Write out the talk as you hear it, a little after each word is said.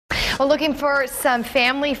Well, looking for some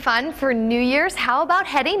family fun for New Year's? How about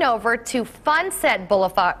heading over to Funset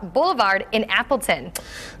Boulevard in Appleton?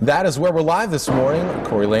 That is where we're live this morning.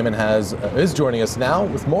 Corey Lehman is joining us now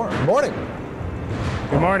with more. Good morning.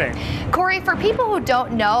 Good morning. Corey, for people who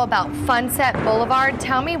don't know about Funset Boulevard,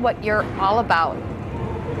 tell me what you're all about.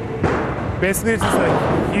 Basically, it's just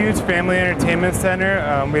a huge family entertainment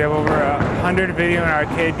center. We have over 100 video and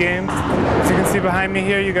arcade games. As you can see behind me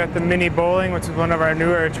here, you got the mini bowling, which is one of our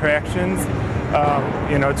newer attractions.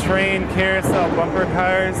 Train, carousel, bumper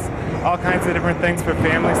cars, all kinds of different things for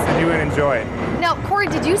families to do and enjoy. Now, Corey,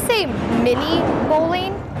 did you say mini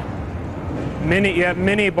bowling?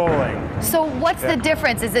 Mini bowling. So what's the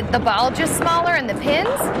difference? Is it the ball just smaller and the pins?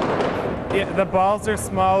 Yeah, the balls are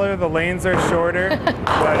smaller, the lanes are shorter,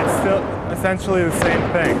 but it's still essentially the same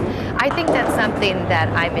thing. I think that's something that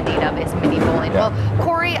I'm in need of, is mini bowling. Yeah. Well,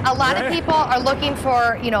 Corey, a lot of people are looking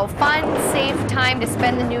for, fun, safe time to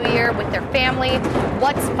spend the new year with their family.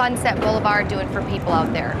 What's Funset Boulevard doing for people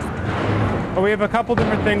out there? Well, we have a couple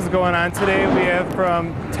different things going on today. We have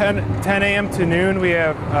from 10 a.m. to noon, we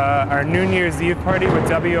have our New Year's Eve party with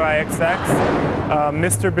WLUK-TV.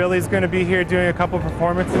 Mr. Billy's going to be here doing a couple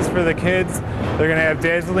performances for the kids. They're going to have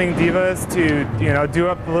dazzling divas to, do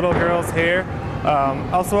up the little girl's hair.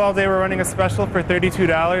 Also, all day we're running a special for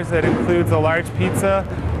 $32 that includes a large pizza,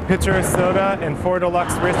 pitcher of soda, and 4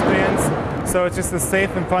 deluxe wristbands. So it's just a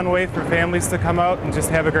safe and fun way for families to come out and just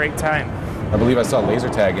have a great time. I believe I saw laser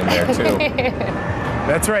tag in there too.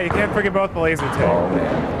 That's right, you can't forget about the laser tag. Oh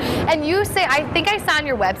man. And you say, I think I saw on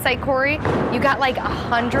your website, Corey, you got like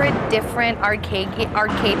 100 different arcade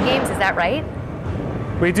games, is that right?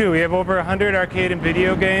 We do. We have over 100 arcade and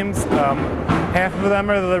video games. Half of them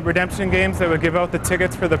are the redemption games that would give out the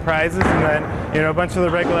tickets for the prizes, and then, a bunch of the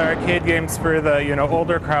regular arcade games for the,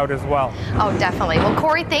 older crowd as well. Oh, definitely. Well,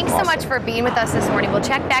 Corey, thanks so much for being with us this morning. We'll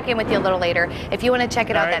check back in with you a little later. If you want to check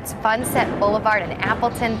it out, that's Funset Boulevard in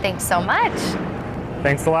Appleton. Thanks so much.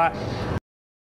 Thanks a lot.